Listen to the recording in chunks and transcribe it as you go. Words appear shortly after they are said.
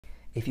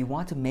if you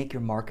want to make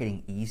your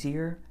marketing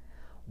easier,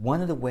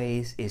 one of the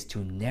ways is to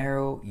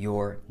narrow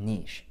your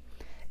niche.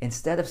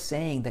 Instead of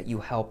saying that you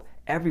help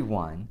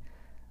everyone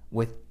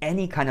with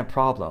any kind of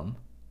problem,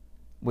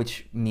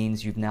 which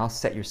means you've now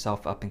set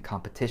yourself up in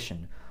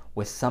competition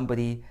with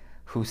somebody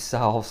who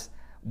solves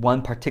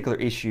one particular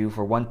issue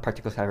for one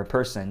particular type of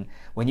person.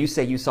 When you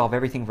say you solve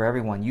everything for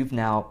everyone, you've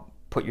now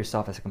put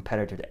yourself as a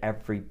competitor to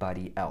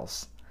everybody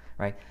else,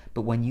 right?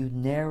 But when you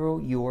narrow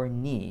your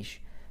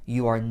niche,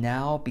 you are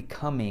now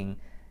becoming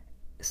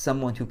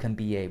someone who can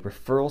be a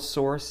referral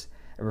source,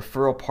 a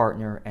referral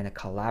partner, and a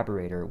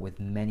collaborator with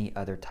many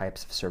other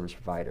types of service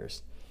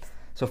providers.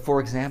 So for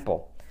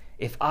example,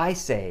 if I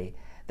say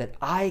that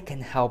I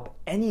can help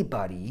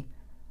anybody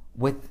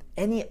with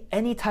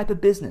any type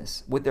of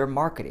business with their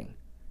marketing,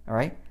 all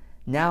right?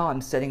 Now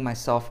I'm setting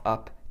myself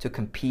up to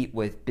compete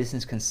with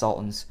business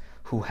consultants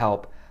who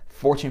help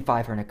Fortune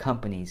 500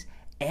 companies,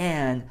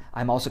 and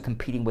I'm also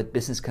competing with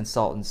business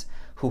consultants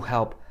who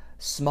help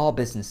small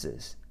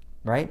businesses,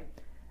 right?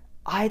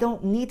 I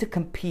don't need to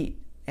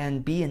compete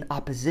and be in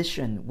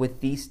opposition with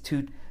these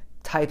two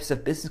types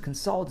of business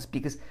consultants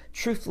because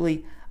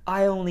truthfully,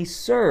 I only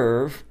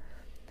serve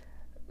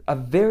a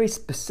very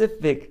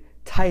specific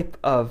type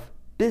of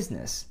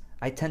business.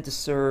 I tend to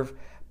serve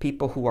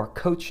people who are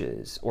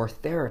coaches or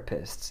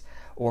therapists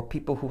or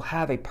people who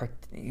have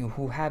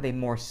a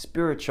more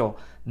spiritual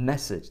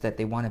message that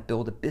they want to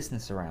build a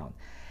business around.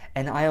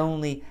 And I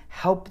only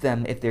help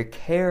them if they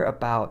care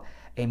about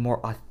a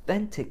more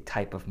authentic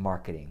type of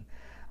marketing.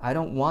 I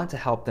don't want to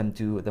help them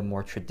do the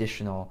more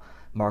traditional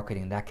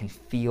marketing that can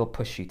feel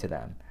pushy to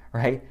them,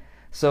 right?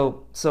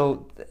 So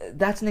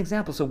that's an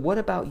example. So what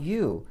about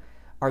you?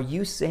 Are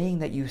you saying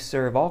that you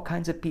serve all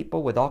kinds of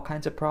people with all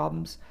kinds of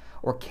problems?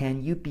 Or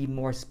can you be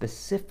more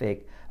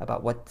specific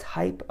about what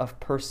type of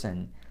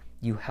person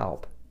you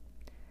help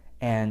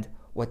and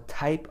what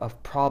type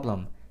of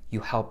problem you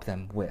help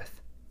them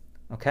with?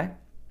 Okay?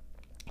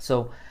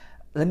 So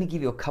let me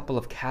give you a couple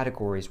of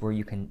categories where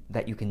you can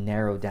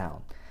narrow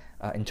down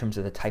in terms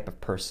of the type of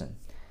person.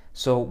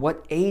 So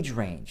what age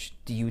range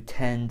do you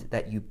tend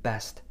that you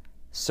best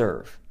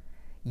serve?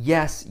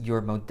 Yes,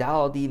 your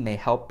modality may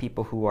help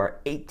people who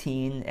are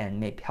 18 and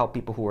may help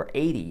people who are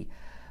 80,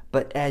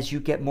 but as you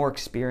get more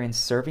experience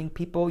serving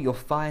people, you'll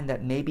find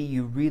that maybe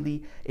you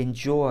really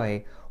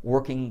enjoy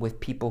working with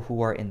people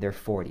who are in their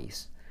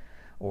 40s,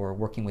 or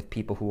working with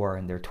people who are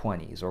in their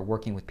 20s, or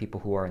working with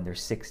people who are in their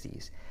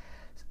 60s.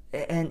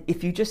 And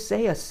if you just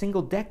say a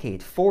single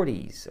decade,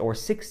 40s or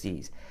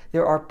 60s,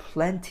 there are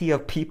plenty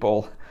of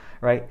people,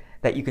 right,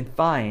 that you can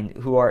find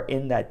who are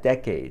in that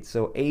decade.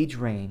 So age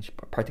range,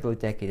 a particular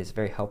decade, is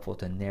very helpful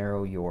to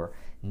narrow your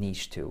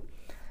niche to.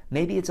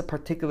 Maybe it's a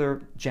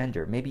particular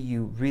gender. Maybe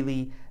you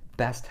really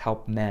best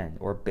help men,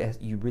 or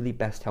you really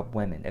best help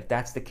women. If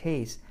that's the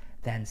case,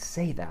 then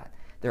say that.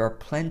 There are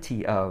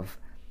plenty of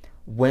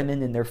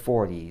women in their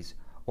 40s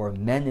or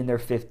men in their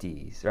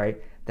 50s,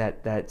 right?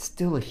 That's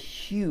still a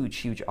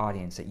huge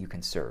audience that you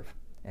can serve,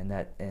 and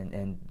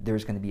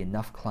there's going to be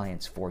enough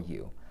clients for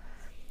you.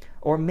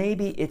 Or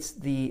maybe it's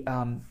the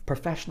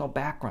professional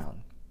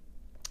background.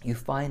 You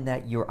find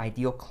that your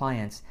ideal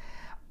clients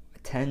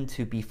tend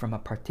to be from a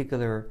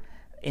particular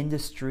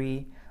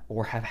industry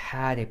or have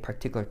had a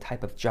particular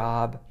type of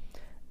job.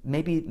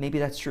 Maybe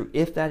that's true.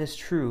 If that is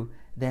true,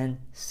 then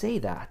say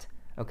that,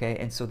 okay?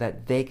 And so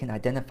that they can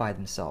identify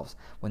themselves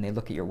when they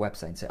look at your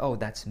website and say, oh,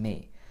 that's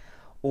me.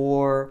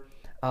 Or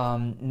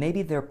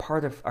maybe they're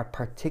part of a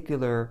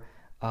particular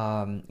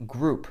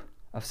group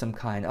of some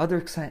kind,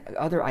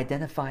 other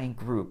identifying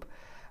group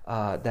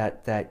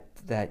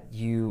that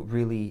you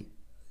really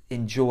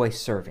enjoy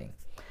serving.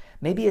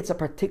 Maybe it's a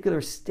particular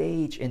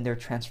stage in their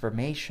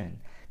transformation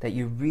that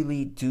you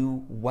really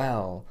do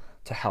well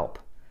to help.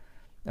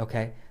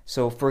 Okay,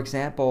 so for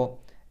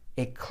example,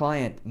 a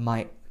client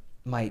might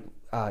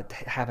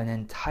have an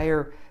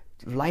entire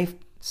life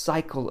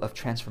cycle of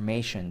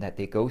transformation that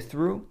they go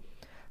through,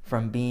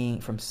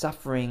 from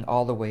suffering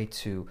all the way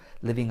to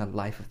living a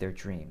life of their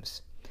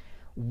dreams.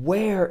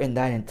 Where in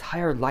that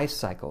entire life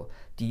cycle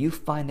do you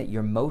find that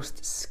you're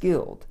most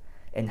skilled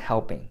in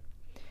helping?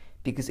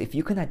 Because if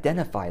you can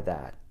identify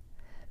that,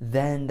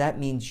 then that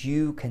means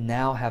you can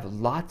now have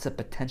lots of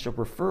potential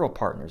referral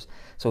partners.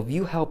 So if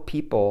you help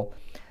people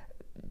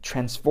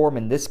transform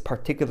in this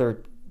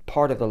particular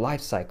part of the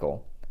life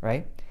cycle,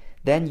 right?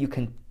 Then you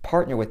can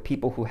partner with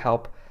people who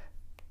help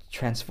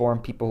transform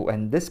people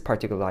in this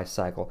particular life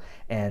cycle,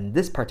 and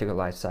this particular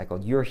life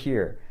cycle, you're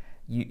here.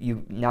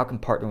 You now can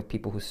partner with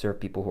people who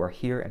serve people who are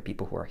here and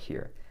people who are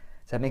here.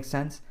 Does that make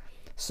sense?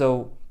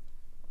 So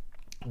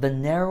the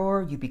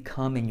narrower you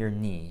become in your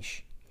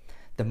niche,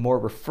 the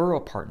more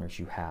referral partners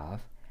you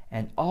have,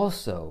 and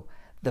also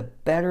the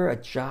better a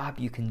job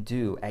you can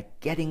do at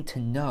getting to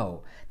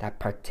know that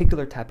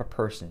particular type of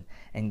person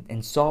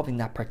and solving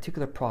that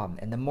particular problem.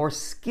 And the more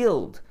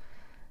skilled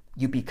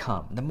you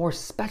become, the more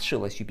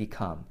specialist you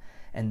become,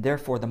 and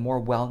therefore the more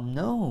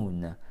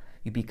well-known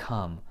you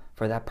become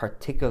for that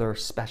particular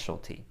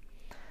specialty.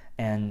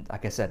 And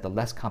like I said, the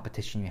less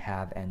competition you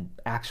have, and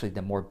actually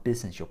the more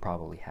business you'll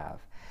probably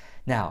have.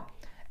 Now,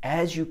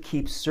 as you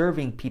keep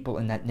serving people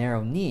in that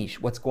narrow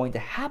niche, what's going to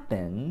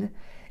happen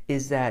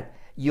is that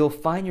you'll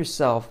find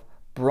yourself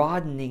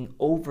broadening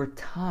over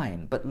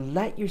time, but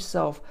let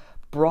yourself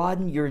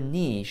broaden your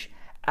niche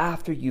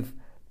after you've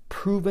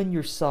proven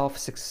yourself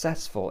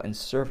successful in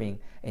serving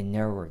a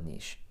narrower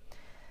niche.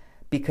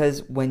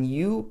 Because when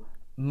you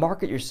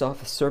market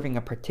yourself as serving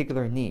a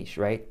particular niche,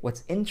 right,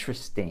 what's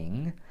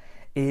interesting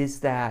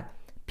is that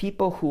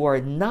people who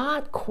are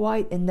not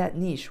quite in that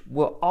niche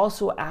will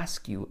also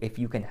ask you if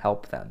you can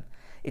help them.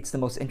 It's the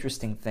most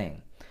interesting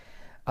thing.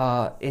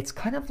 It's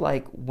kind of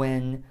like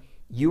when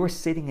you are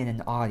sitting in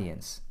an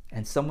audience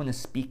and someone is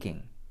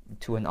speaking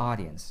to an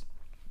audience.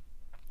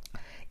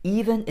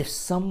 Even if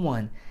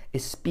someone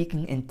is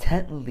speaking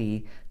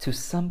intently to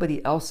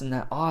somebody else in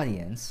that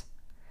audience,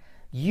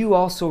 you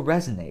also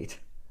resonate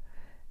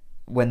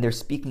when they're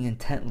speaking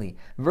intently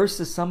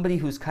versus somebody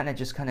who's kind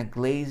of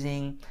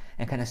glazing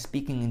and kind of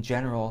speaking in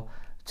general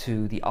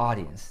to the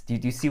audience. Do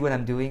you see what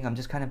I'm doing? I'm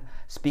just kind of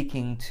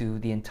speaking to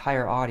the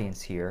entire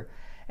audience here,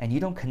 and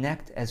you don't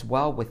connect as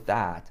well with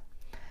that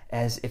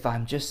as if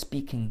I'm just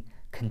speaking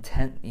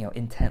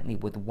intently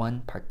with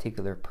one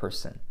particular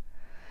person.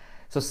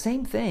 So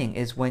same thing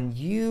is when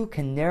you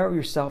can narrow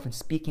yourself in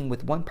speaking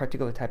with one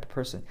particular type of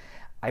person,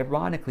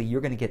 ironically,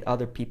 you're going to get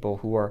other people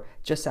who are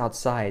just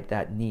outside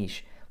that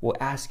niche will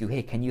ask you,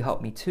 hey, can you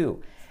help me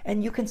too?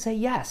 And you can say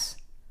yes.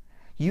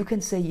 You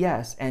can say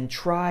yes and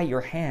try your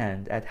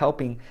hand at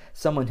helping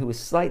someone who is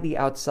slightly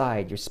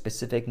outside your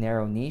specific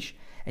narrow niche,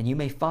 and you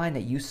may find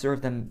that you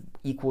serve them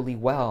equally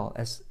well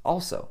as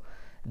also.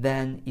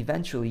 Then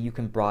eventually you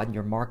can broaden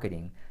your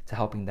marketing to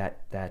helping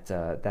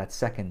that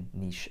second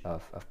niche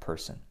of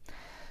person.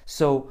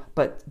 So,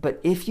 but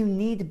if you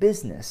need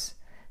business,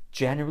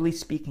 generally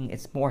speaking,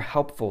 it's more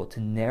helpful to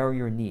narrow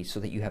your niche so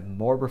that you have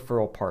more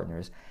referral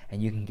partners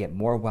and you can get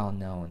more well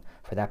known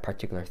for that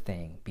particular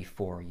thing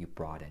before you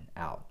broaden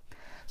out.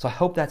 So I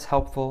hope that's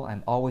helpful.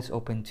 I'm always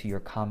open to your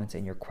comments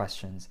and your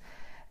questions,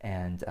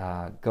 and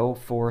go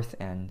forth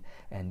and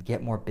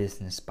get more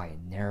business by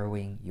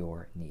narrowing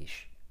your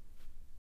niche.